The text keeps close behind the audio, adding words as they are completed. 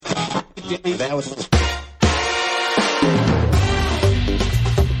You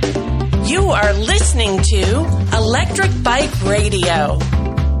are listening to Electric Bike Radio.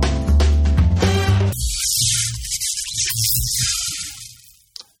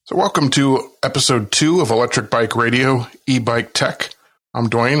 So welcome to episode 2 of Electric Bike Radio, E-Bike Tech. I'm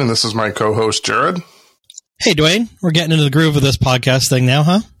Dwayne, and this is my co-host, Jared. Hey, Dwayne. We're getting into the groove of this podcast thing now,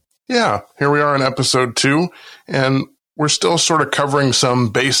 huh? Yeah, here we are in episode 2, and we're still sort of covering some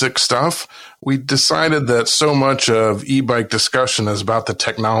basic stuff. We decided that so much of e-bike discussion is about the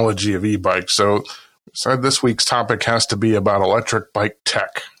technology of e-bikes, so we decided this week's topic has to be about electric bike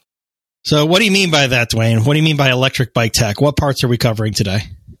tech. So what do you mean by that, Dwayne? What do you mean by electric bike tech? What parts are we covering today?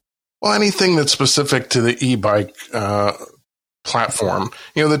 Well, anything that's specific to the e-bike platform.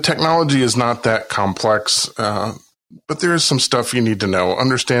 You know, the technology is not that complex, but there is some stuff you need to know.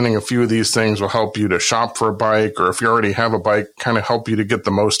 Understanding a few of these things will help you to shop for a bike, or if you already have a bike, kind of help you to get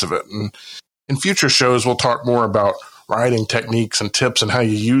the most of it. And in future shows, we'll talk more about riding techniques and tips and how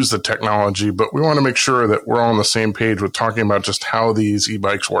you use the technology, but we want to make sure that we're all on the same page with talking about just how these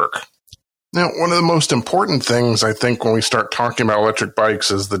e-bikes work. Now, one of the most important things, I think, when we start talking about electric bikes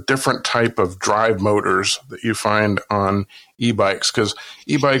is the different type of drive motors that you find on e-bikes, because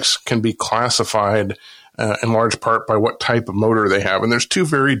e-bikes can be classified in large part by what type of motor they have. And there's two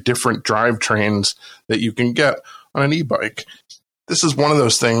very different drivetrains that you can get on an e-bike. This is one of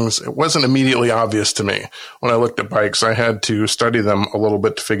those things, it wasn't immediately obvious to me when I looked at bikes. I had to study them a little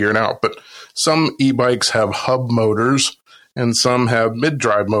bit to figure it out. But some e-bikes have hub motors, and some have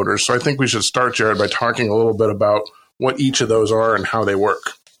mid-drive motors. So I think we should start, Jared, by talking a little bit about what each of those are and how they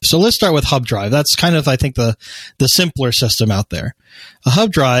work. So let's start with hub drive. That's kind of, I think, the simpler system out there. A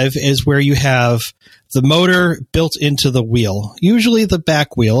hub drive is where you have the motor built into the wheel, usually the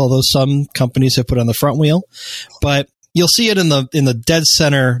back wheel, although some companies have put on the front wheel. But you'll see it in the dead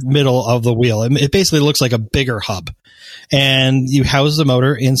center middle of the wheel. It basically looks like a bigger hub. And you house the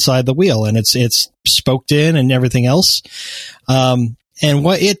motor inside the wheel, and it's spoked in and everything else. And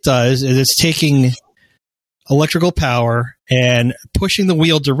what it does is it's taking electrical power and pushing the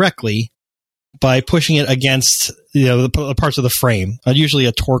wheel directly by pushing it against the parts of the frame, usually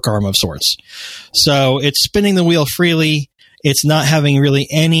a torque arm of sorts. So it's spinning the wheel freely. It's not having really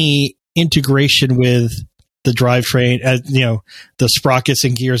any integration with the drivetrain, the sprockets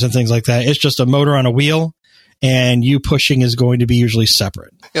and gears and things like that. It's just a motor on a wheel, and you pushing is going to be usually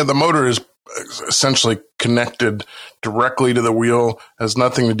separate. Yeah, the motor is essentially connected directly to the wheel, has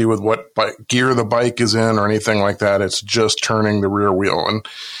nothing to do with what gear the bike is in or anything like that. It's just turning the rear wheel.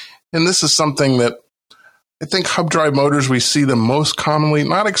 And this is something that I think hub drive motors, we see them most commonly,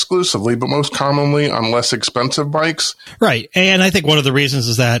 not exclusively, but most commonly on less expensive bikes. Right. And I think one of the reasons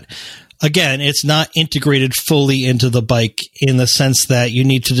is that, again, it's not integrated fully into the bike in the sense that you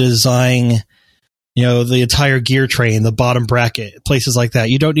need to design the entire gear train, the bottom bracket, places like that.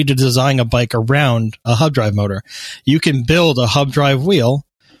 You don't need to design a bike around a hub drive motor. You can build a hub drive wheel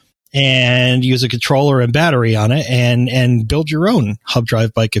and use a controller and battery on it and build your own hub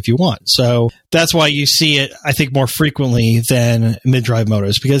drive bike if you want. So that's why you see it, I think, more frequently than mid-drive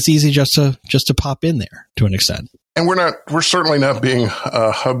motors, because it's easy just to pop in there to an extent. And we're certainly not being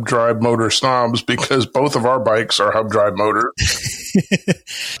hub drive motor snobs, because both of our bikes are hub drive motors.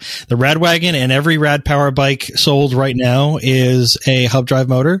 The Radwagon and every Rad Power bike sold right now is a hub drive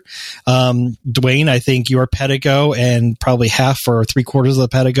motor. Dwayne, I think your Pedigo and probably half or 3/4 of the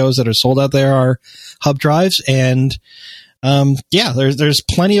Pedigos that are sold out there are hub drives. And there's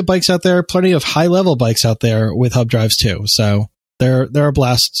plenty of bikes out there, plenty of high level bikes out there with hub drives too. So they're a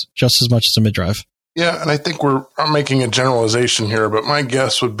blast just as much as a mid drive. Yeah, and I think I'm making a generalization here, but my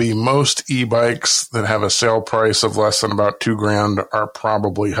guess would be most e-bikes that have a sale price of less than about $2,000 are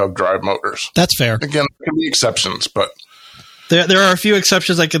probably hub drive motors. That's fair. Again, there can be exceptions, but there are a few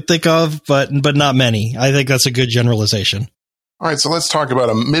exceptions I could think of, but not many. I think that's a good generalization. All right, so let's talk about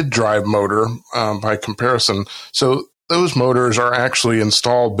a mid-drive motor by comparison. So those motors are actually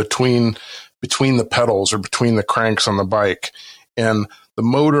installed between the pedals or between the cranks on the bike, and the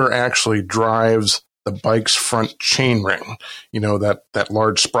motor actually drives the bike's front chainring, that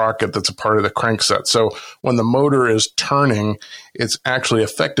large sprocket that's a part of the crankset. So when the motor is turning, it's actually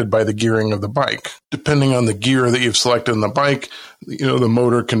affected by the gearing of the bike. Depending on the gear that you've selected in the bike, the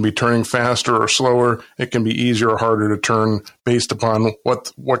motor can be turning faster or slower. It can be easier or harder to turn based upon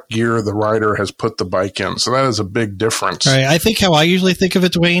what gear the rider has put the bike in. So that is a big difference. All right. I think how I usually think of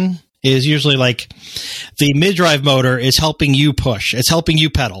it, Dwayne, is usually like the mid-drive motor is helping you push. It's helping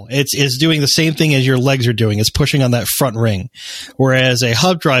you pedal. It's doing the same thing as your legs are doing. It's pushing on that front ring. Whereas a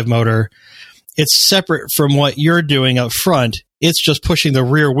hub drive motor, it's separate from what you're doing up front. It's just pushing the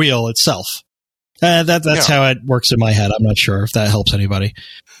rear wheel itself. That's how it works in my head. I'm not sure if that helps anybody.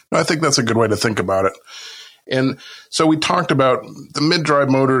 I think that's a good way to think about it. And so we talked about the mid-drive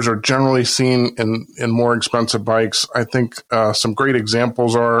motors are generally seen in more expensive bikes. I think some great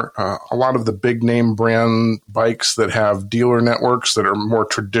examples are a lot of the big name brand bikes that have dealer networks that are more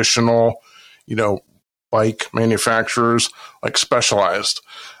traditional, bike manufacturers like Specialized.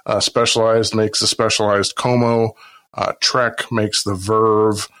 Specialized makes the Specialized Como. Trek makes the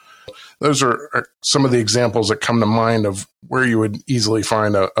Verve. Those are some of the examples that come to mind of where you would easily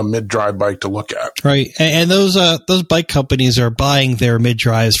find a mid-drive bike to look at. Right. And those bike companies are buying their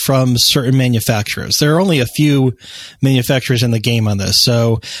mid-drives from certain manufacturers. There are only a few manufacturers in the game on this.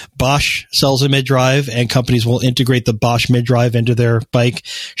 So Bosch sells a mid-drive, and companies will integrate the Bosch mid-drive into their bike.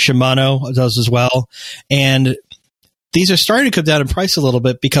 Shimano does as well. And these are starting to come down in price a little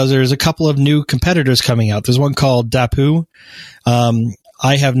bit because there's a couple of new competitors coming out. There's one called Dapoo.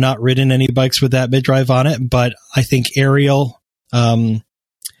 I have not ridden any bikes with that mid-drive on it, but I think Ariel, the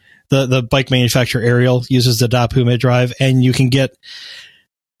bike manufacturer Ariel, uses the Dapoo mid-drive, and you can get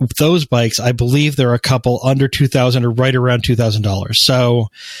those bikes. I believe there are a couple under $2,000 or right around $2,000.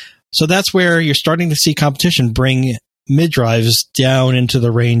 So that's where you're starting to see competition bring mid-drives down into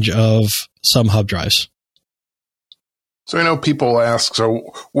the range of some hub drives. So people ask,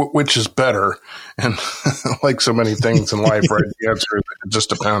 so which is better? And like so many things in life, right, the answer is it just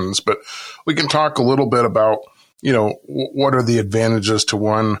depends. But we can talk a little bit about, what are the advantages to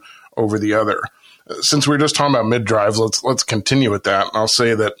one over the other. Since we're just talking about mid-drives, let's continue with that. And I'll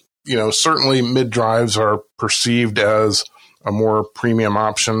say that, certainly mid-drives are perceived as a more premium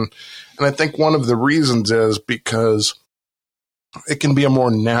option. And I think one of the reasons is because it can be a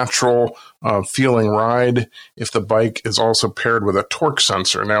more natural feeling ride if the bike is also paired with a torque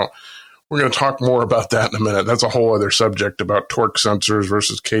sensor. Now, we're going to talk more about that in a minute. That's a whole other subject about torque sensors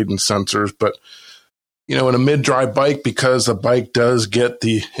versus cadence sensors. But, in a mid-drive bike, because the bike does get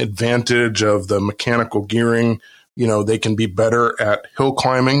the advantage of the mechanical gearing, they can be better at hill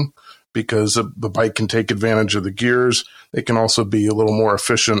climbing because the bike can take advantage of the gears. They can also be a little more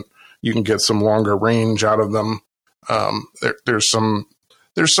efficient. You can get some longer range out of them. There's some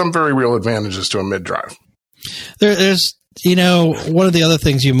very real advantages to a mid-drive. There's, one of the other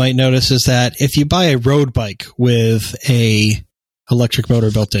things you might notice is that if you buy a road bike with a electric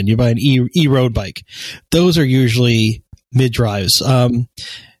motor built in, you buy an e-road bike, those are usually mid-drives.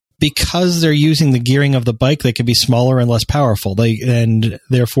 Because they're using the gearing of the bike, they can be smaller and less powerful. And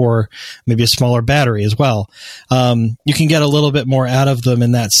therefore maybe a smaller battery as well. You can get a little bit more out of them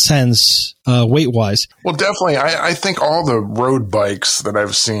in that sense, weight-wise. Well, definitely. I think all the road bikes that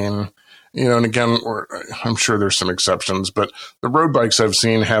I've seen, and again, I'm sure there's some exceptions, but the road bikes I've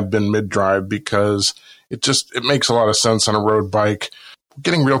seen have been mid-drive because it makes a lot of sense on a road bike. We're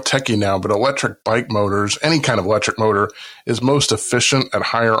getting real techie now, but electric bike motors, any kind of electric motor, is most efficient at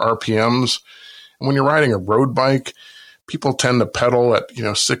higher RPMs. And when you're riding a road bike, people tend to pedal at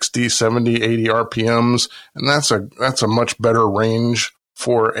 60, 70, 80 RPMs, and that's a much better range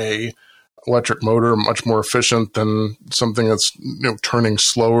for a electric motor, much more efficient than something that's turning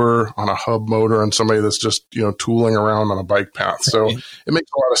slower on a hub motor and somebody that's just tooling around on a bike path. So it makes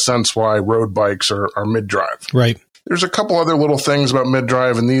a lot of sense why road bikes are mid-drive. Right. There's a couple other little things about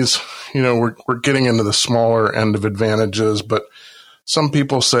mid-drive, and these, we're getting into the smaller end of advantages, but some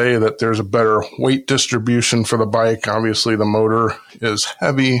people say that there's a better weight distribution for the bike. Obviously, the motor is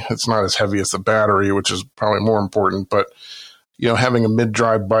heavy. It's not as heavy as the battery, which is probably more important, but having a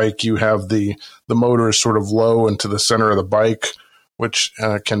mid-drive bike, you have the motor is sort of low into the center of the bike, which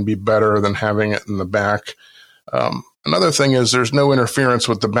can be better than having it in the back. Another thing is there's no interference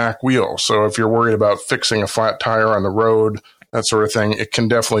with the back wheel. So if you're worried about fixing a flat tire on the road, that sort of thing, it can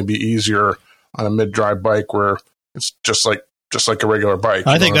definitely be easier on a mid-drive bike where it's just like a regular bike.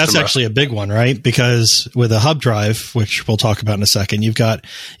 I think that's actually a big one, right? Because with a hub drive, which we'll talk about in a second, you've got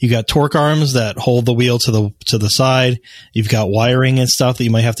torque arms that hold the wheel to the side. You've got wiring and stuff that you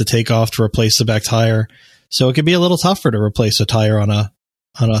might have to take off to replace the back tire. So it could be a little tougher to replace a tire on a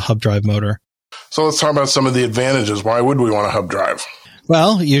hub drive motor. So let's talk about some of the advantages. Why would we want a hub drive?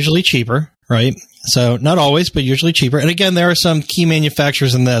 Well, usually cheaper, right? So not always, but usually cheaper. And again, there are some key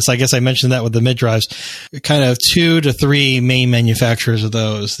manufacturers in this. I guess I mentioned that with the mid-drives. Kind of 2 to 3 main manufacturers of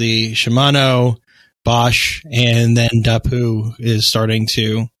those. The Shimano, Bosch, and then Dapoo is starting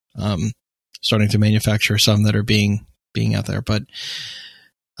to manufacture some that are being out there. But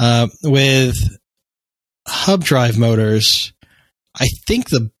with hub drive motors, I think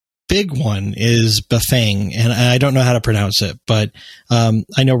the big one is Bafang, and I don't know how to pronounce it, but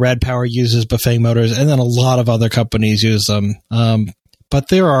I know Rad Power uses Bafang motors, and then a lot of other companies use them. But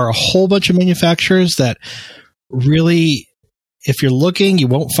there are a whole bunch of manufacturers that really, if you're looking, you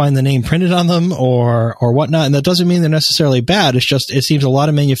won't find the name printed on them or whatnot, and that doesn't mean they're necessarily bad. It's just it seems a lot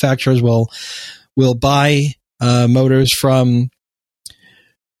of manufacturers will buy motors from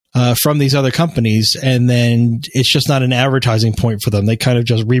these other companies, and then it's just not an advertising point for them. They kind of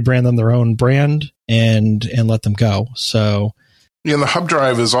just rebrand them their own brand and let them go. So, yeah, the hub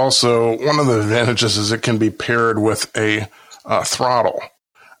drive is also one of the advantages is it can be paired with a throttle,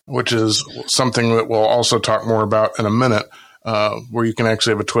 which is something that we'll also talk more about in a minute, where you can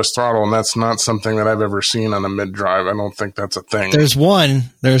actually have a twist throttle, and that's not something that I've ever seen on a mid drive. I don't think that's a thing. There's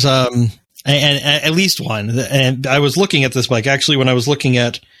and at least one. And I was looking at this bike actually when I was looking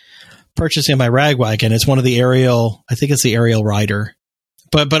at purchasing my Ragwagon. It's one of the Ariel, I think it's the Ariel Rider.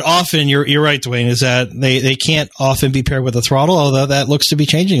 But often, you're right, Dwayne, is that they can't often be paired with a throttle, although that looks to be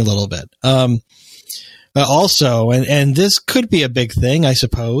changing a little bit. But also, and this could be a big thing, I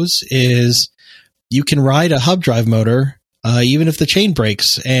suppose, is you can ride a hub drive motor even if the chain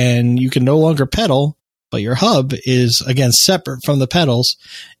breaks, and you can no longer pedal, but your hub is, again, separate from the pedals.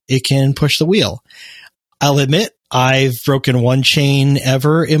 It can push the wheel. I'll admit, I've broken one chain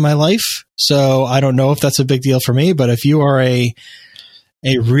ever in my life, so I don't know if that's a big deal for me, but if you are a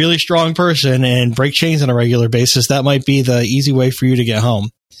really strong person and break chains on a regular basis, that might be the easy way for you to get home.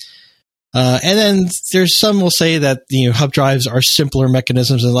 And then there's some will say that hub drives are simpler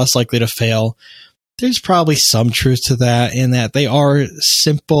mechanisms and less likely to fail. There's probably some truth to that in that they are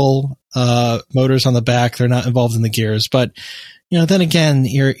simple motors on the back. They're not involved in the gears. But, then again,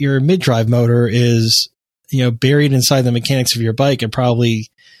 your mid-drive motor is, buried inside the mechanics of your bike and probably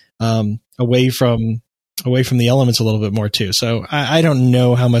away from the elements a little bit more too. So I don't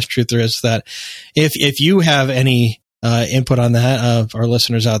know how much truth there is to that. If you have any input on that, our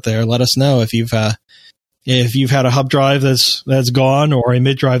listeners out there, let us know if you've had a hub drive that's gone or a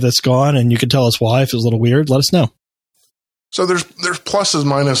mid drive that's gone, and you can tell us why. If it's a little weird, let us know. So there's pluses,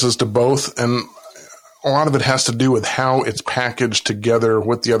 minuses to both, and a lot of it has to do with how it's packaged together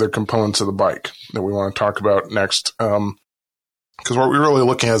with the other components of the bike that we want to talk about next. Because what we're really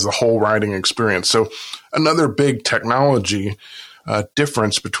looking at is the whole riding experience. So another big technology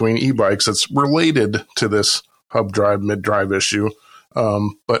difference between e-bikes that's related to this hub drive, mid drive issue,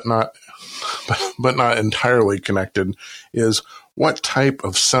 but not entirely connected, is what type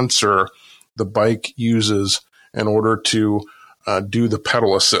of sensor the bike uses in order to do the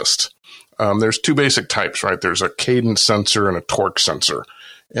pedal assist. There's two basic types, right? There's a cadence sensor and a torque sensor.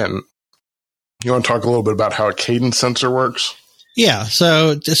 And you want to talk a little bit about how a cadence sensor works? Yeah.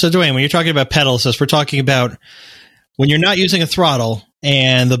 So Dwayne, when you're talking about pedal assist, we're talking about when you're not using a throttle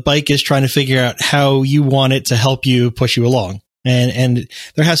and the bike is trying to figure out how you want it to help you push you along. And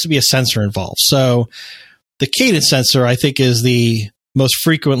there has to be a sensor involved. So the cadence sensor, I think, is the most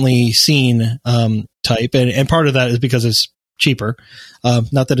frequently seen type. And part of that is because it's cheaper.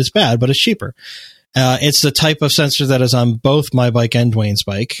 Not that it's bad, but it's cheaper. It's the type of sensor that is on both my bike and Dwayne's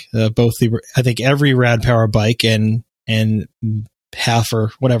bike. I think every Rad Power bike and half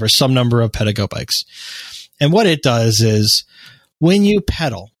or whatever, some number of Pedigo bikes. And what it does is when you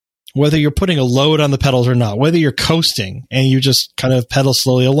pedal, whether you're putting a load on the pedals or not, whether you're coasting and you just kind of pedal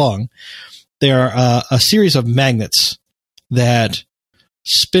slowly along, there are a series of magnets that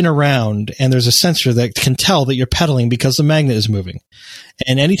spin around, and there's a sensor that can tell that you're pedaling because the magnet is moving.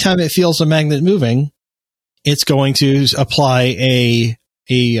 And anytime it feels the magnet moving, it's going to apply a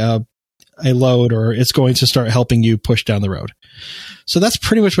load, or it's going to start helping you push down the road. So that's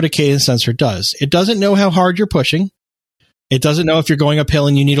pretty much what a cadence sensor does. It doesn't know how hard you're pushing. It doesn't know if you're going uphill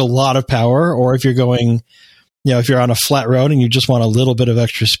and you need a lot of power, or if you're going, if you're on a flat road and you just want a little bit of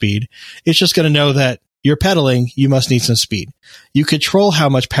extra speed. It's just going to know that you're pedaling, you must need some speed. You control how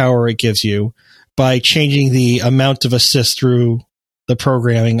much power it gives you by changing the amount of assist through the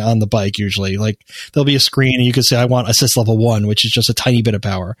programming on the bike. Usually, like there'll be a screen and you can say, I want assist level 1, which is just a tiny bit of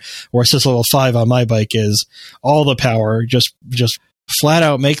power, or assist level 5 on my bike is all the power, just flat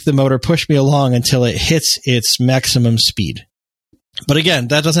out make the motor push me along until it hits its maximum speed. But again,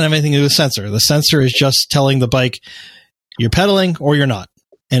 that doesn't have anything to do with the sensor. The sensor is just telling the bike you're pedaling or you're not.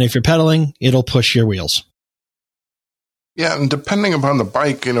 And if you're pedaling, it'll push your wheels. Yeah, and depending upon the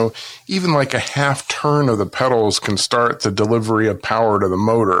bike, even like a half turn of the pedals can start the delivery of power to the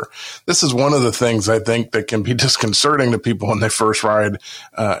motor. This is one of the things I think that can be disconcerting to people when they first ride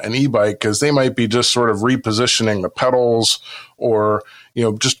an e-bike, because they might be just sort of repositioning the pedals, or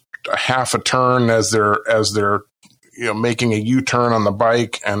just a half a turn as they're making a U-turn on the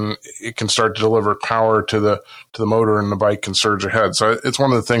bike, and it can start to deliver power to the motor, and the bike can surge ahead. So it's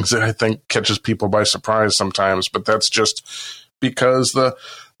one of the things that I think catches people by surprise sometimes, but that's just because the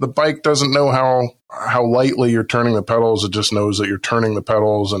bike doesn't know how lightly you're turning the pedals. It just knows that you're turning the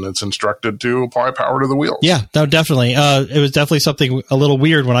pedals, and it's instructed to apply power to the wheels. Yeah, no, definitely. It was definitely something a little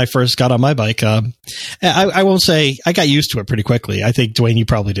weird when I first got on my bike. I won't say I got used to it pretty quickly. I think, Dwayne, you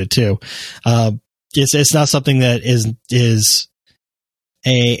probably did too. It's not something that is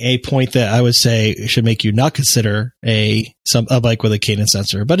a point that I would say should make you not consider a bike with a cadence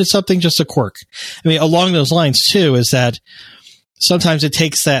sensor, but it's something, just a quirk. I mean, along those lines too, is that sometimes it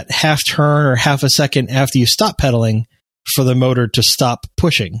takes that half turn or half a second after you stop pedaling for the motor to stop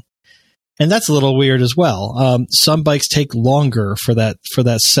pushing. And that's a little weird as well. Some bikes take longer for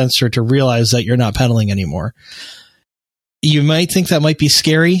that sensor to realize that you're not pedaling anymore. You might think that might be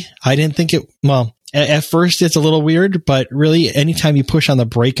scary. I didn't think it, well, at first it's a little weird, but really anytime you push on the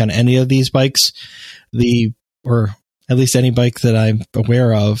brake on any of these bikes, or at least any bike that I'm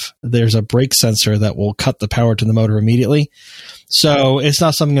aware of, there's a brake sensor that will cut the power to the motor immediately. So it's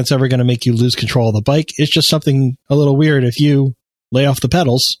not something that's ever going to make you lose control of the bike. It's just something a little weird. If you lay off the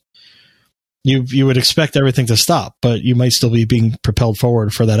pedals, you would expect everything to stop, but you might still be being propelled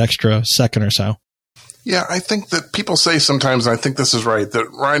forward for that extra second or so. Yeah, I think that people say sometimes, and I think this is right, that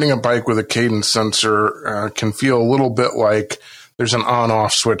riding a bike with a cadence sensor can feel a little bit like there's an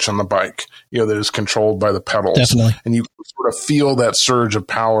on-off switch on the bike, that is controlled by the pedals. Definitely. And you sort of feel that surge of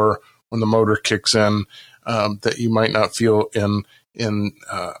power when the motor kicks in that you might not feel in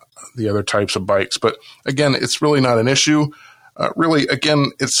the other types of bikes. But again, it's really not an issue. Really, again,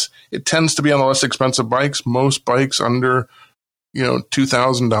 it tends to be on the less expensive bikes. Most bikes under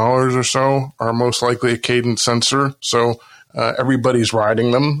 $2,000 or so are most likely a cadence sensor. So everybody's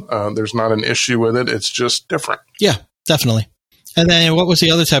riding them. There's not an issue with it. It's just different. Yeah, definitely. And then what was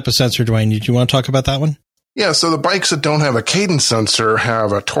the other type of sensor, Dwayne? Did you want to talk about that one? Yeah, so the bikes that don't have a cadence sensor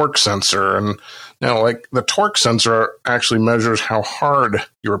have a torque sensor. And now, like, the torque sensor actually measures how hard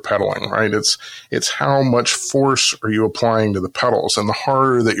you're pedaling, right? It's how much force are you applying to the pedals. And the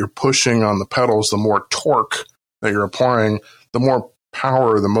harder that you're pushing on the pedals, the more torque that you're applying, the more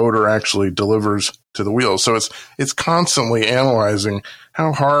power the motor actually delivers to the wheels. So it's constantly analyzing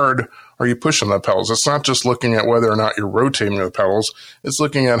how hard are you pushing the pedals. It's not just looking at whether or not you're rotating the pedals. It's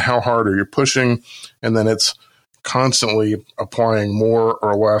looking at how hard are you pushing, and then it's constantly applying more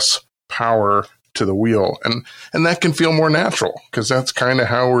or less power to the wheel. And that can feel more natural because that's kind of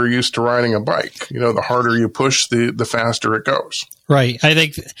how we're used to riding a bike. The harder you push, the faster it goes. Right. I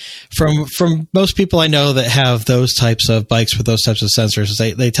think from most people I know that have those types of bikes with those types of sensors,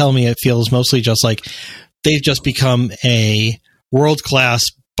 they tell me it feels mostly just like they've just become a world-class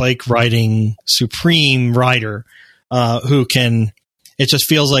bike riding supreme rider who can, it just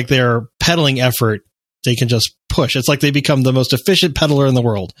feels like their pedaling effort, they can just push. It's like they become the most efficient pedaler in the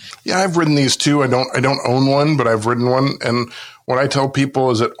world. Yeah, I've ridden these too. I don't own one, but I've ridden one. And what I tell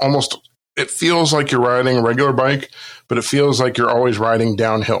people is it feels like you're riding a regular bike, but it feels like you're always riding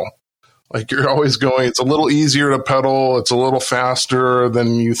downhill. Like you're always going, it's a little easier to pedal. It's a little faster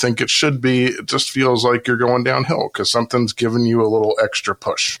than you think it should be. It just feels like you're going downhill because something's giving you a little extra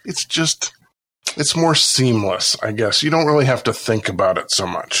push. It's more seamless, I guess. You don't really have to think about it so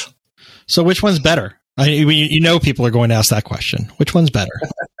much. So which one's better? People are going to ask that question. Which one's better?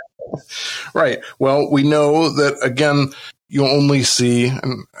 Right. Well, we know that, again, you only see,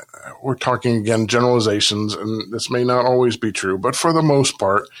 and we're talking again generalizations, and this may not always be true, but for the most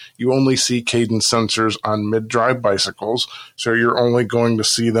part, you only see cadence sensors on mid-drive bicycles. So you're only going to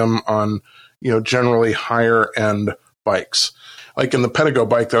see them on, generally higher end bikes. Like in the Pedego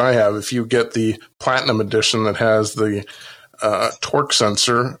bike that I have, if you get the Platinum edition that has the torque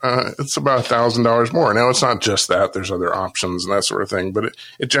sensor, it's about $1,000 more. Now, it's not just that. There's other options and that sort of thing, but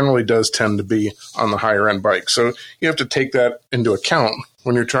it generally does tend to be on the higher end bike. So you have to take that into account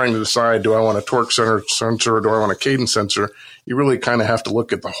when you're trying to decide, do I want a torque sensor or do I want a cadence sensor? You really kind of have to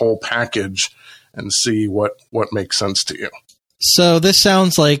look at the whole package and see what makes sense to you. So this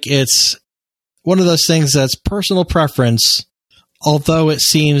sounds like it's one of those things that's personal preference, although it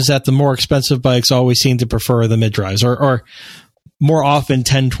seems that the more expensive bikes always seem to prefer the mid-drives or more often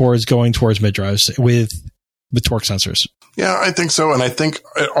tend towards going towards mid-drives with torque sensors. Yeah, I think so. And I think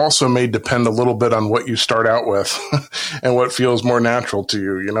it also may depend a little bit on what you start out with and what feels more natural to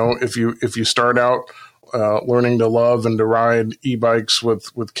you. If you start out learning to love and to ride e-bikes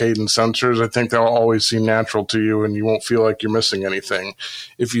with cadence sensors, I think they'll always seem natural to you and you won't feel like you're missing anything.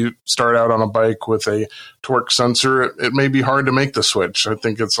 If you start out on a bike with a torque sensor, it may be hard to make the switch. I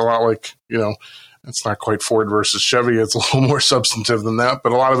think it's a lot like, It's not quite Ford versus Chevy. It's a little more substantive than that,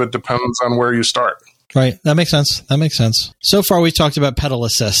 but a lot of it depends on where you start. Right. That makes sense. So far, we've talked about pedal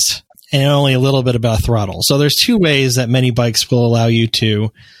assist and only a little bit about throttle. So there's two ways that many bikes will allow you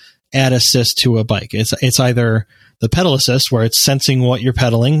to add assist to a bike. It's either the pedal assist, where it's sensing what you're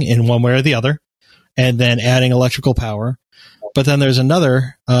pedaling in one way or the other, and then adding electrical power. But then there's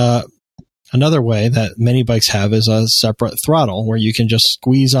another way that many bikes have is a separate throttle, where you can just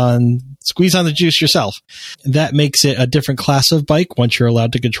squeeze on the juice yourself. That makes it a different class of bike once you're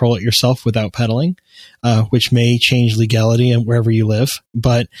allowed to control it yourself without pedaling, which may change legality and wherever you live.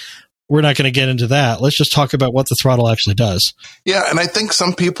 But we're not going to get into that. Let's just talk about what the throttle actually does. Yeah, and I think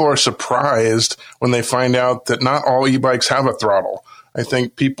some people are surprised when they find out that not all e-bikes have a throttle. I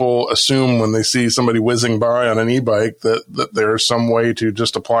think people assume when they see somebody whizzing by on an e-bike that there's some way to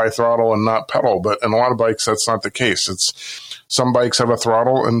just apply throttle and not pedal. But in a lot of bikes, that's not the case. Some bikes have a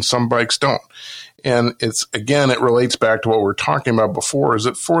throttle and some bikes don't. And it relates back to what we were talking about before, is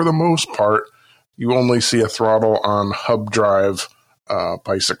that for the most part, you only see a throttle on hub drive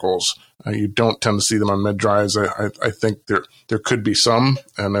bicycles. You don't tend to see them on mid drives. I think there could be some,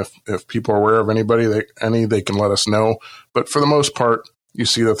 and if people are aware of anybody, they can let us know. But for the most part, you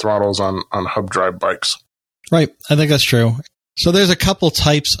see the throttles on hub drive bikes. Right. I think that's true. So there's a couple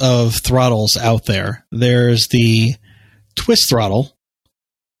types of throttles out there. There's the twist throttle,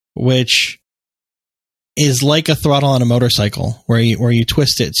 which is like a throttle on a motorcycle, where you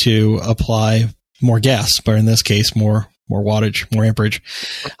twist it to apply more gas, but in this case, more wattage, more amperage.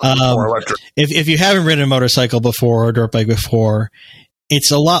 More electric. If you haven't ridden a motorcycle before or a dirt bike before,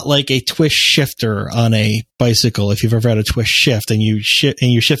 it's a lot like a twist shifter on a bicycle. If you've ever had a twist shift and you shift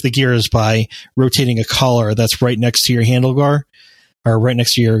the gears by rotating a collar that's right next to your handlebar or right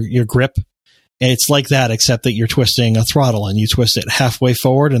next to your grip, it's like that, except that you're twisting a throttle and you twist it halfway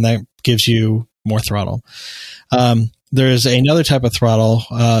forward, and that gives you more throttle. There's another type of throttle,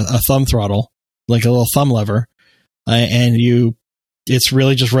 a thumb throttle, like a little thumb lever. It's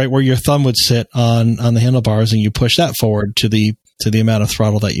really just right where your thumb would sit on the handlebars, and you push that forward to the amount of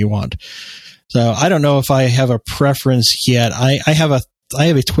throttle that you want. So I don't know if I have a preference yet. I have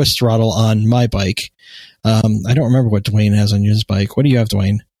a twist throttle on my bike. I don't remember what Dwayne has on his bike. What do you have,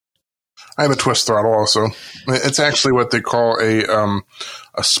 Dwayne? I have a twist throttle also. It's actually what they call a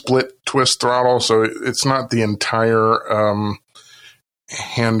split twist throttle. So it's not the entire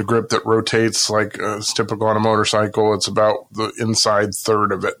hand grip that rotates like it's typical on a motorcycle. It's about the inside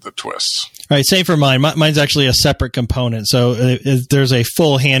third of it that twists. All right, same for mine. Mine's actually a separate component. So there's a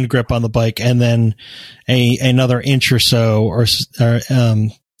full hand grip on the bike, and then another inch or so or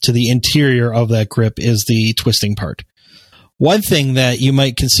to the interior of that grip is the twisting part. One thing that you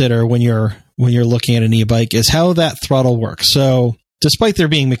might consider when you're looking at an e-bike is how that throttle works. So despite there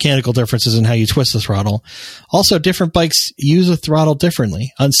being mechanical differences in how you twist the throttle, also different bikes use a throttle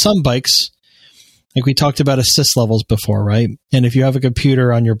differently. On some bikes, like we talked about assist levels before, right? And if you have a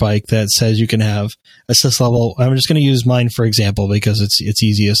computer on your bike that says you can have assist level, I'm just going to use mine for example because it's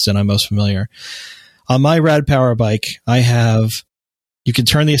easiest and I'm most familiar. On my Rad Power bike, you can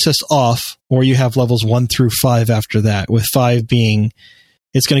turn the assist off, or you have levels 1 through 5 after that, with 5 being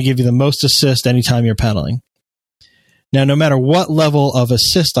it's going to give you the most assist anytime you're pedaling. Now, no matter what level of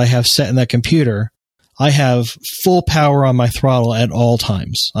assist I have set in that computer, I have full power on my throttle at all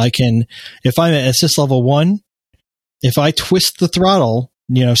times. If I'm at assist level 1, if I twist the throttle,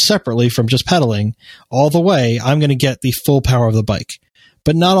 separately from just pedaling all the way, I'm going to get the full power of the bike.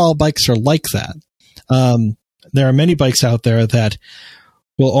 But not all bikes are like that. There are many bikes out there that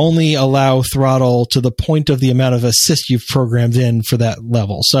will only allow throttle to the point of the amount of assist you've programmed in for that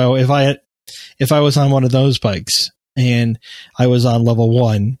level. So if I was on one of those bikes and I was on level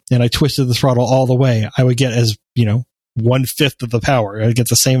 1 and I twisted the throttle all the way, I would get 1/5 of the power. I'd get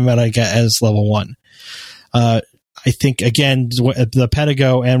the same amount I get as level 1. I think, again, the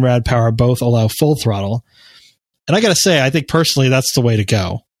Pedigo and Rad Power both allow full throttle. And I got to say, I think personally that's the way to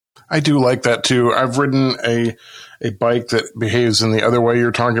go. I do like that too. I've ridden a bike that behaves in the other way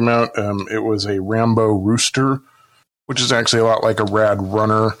you're talking about. It was a Rambo Rooster, which is actually a lot like a Rad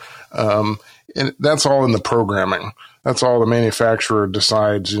Runner. And that's all in the programming. That's all the manufacturer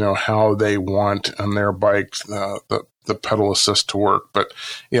decides, how they want on their bike the pedal assist to work. But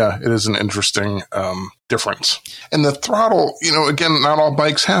yeah, it is an interesting difference. And the throttle, again, not all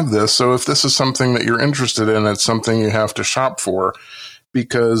bikes have this. So if this is something that you're interested in, it's something you have to shop for,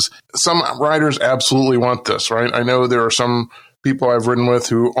 because some riders absolutely want this, right? I know there are some people I've ridden with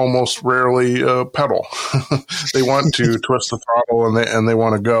who almost rarely pedal. They want to twist the throttle and they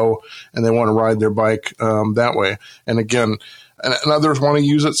want to go and they want to ride their bike that way. And again, And others want to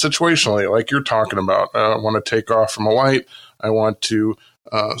use it situationally, like you're talking about. I want to take off from a light. I want to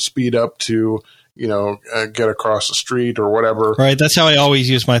speed up to, get across the street or whatever. Right. That's how I always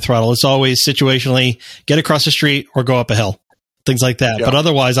use my throttle. It's always situationally get across the street or go up a hill, things like that. Yeah. But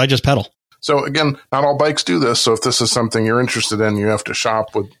otherwise, I just pedal. So again, not all bikes do this. So if this is something you're interested in, you have to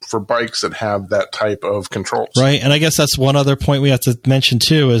shop for bikes that have that type of controls. Right. And I guess that's one other point we have to mention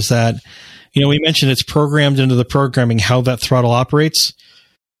too, is that, we mentioned it's programmed into the programming how that throttle operates.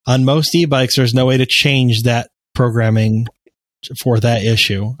 On most e-bikes, there's no way to change that programming for that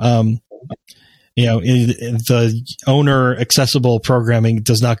issue. The owner accessible programming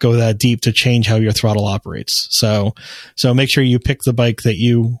does not go that deep to change how your throttle operates. So make sure you pick the bike that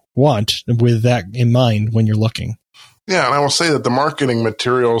you want with that in mind when you're looking. Yeah, and I will say that the marketing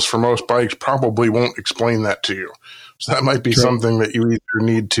materials for most bikes probably won't explain that to you. So that might be something that you either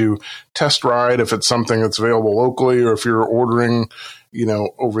need to test ride if it's something that's available locally, or if you're ordering,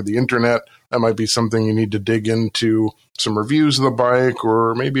 over the internet, that might be something you need to dig into some reviews of the bike,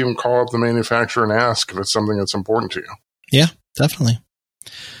 or maybe even call up the manufacturer and ask if it's something that's important to you. Yeah, definitely.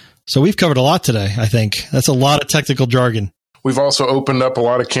 So we've covered a lot today, I think. That's a lot of technical jargon. We've also opened up a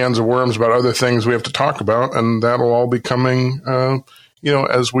lot of cans of worms about other things we have to talk about, and that'll all be coming,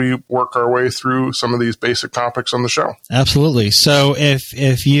 as we work our way through some of these basic topics on the show. Absolutely. So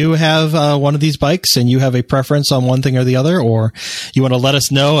if you have one of these bikes and you have a preference on one thing or the other, or you want to let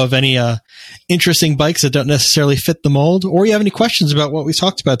us know of any interesting bikes that don't necessarily fit the mold, or you have any questions about what we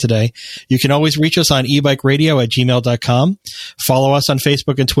talked about today, you can always reach us on ebikeradio@gmail.com. Follow us on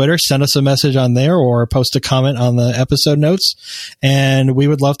Facebook and Twitter. Send us a message on there or post a comment on the episode notes. And we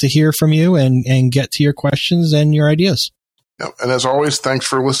would love to hear from you and get to your questions and your ideas. Yep. And as always, thanks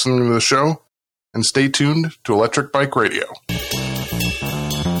for listening to the show, and stay tuned to Electric Bike Radio.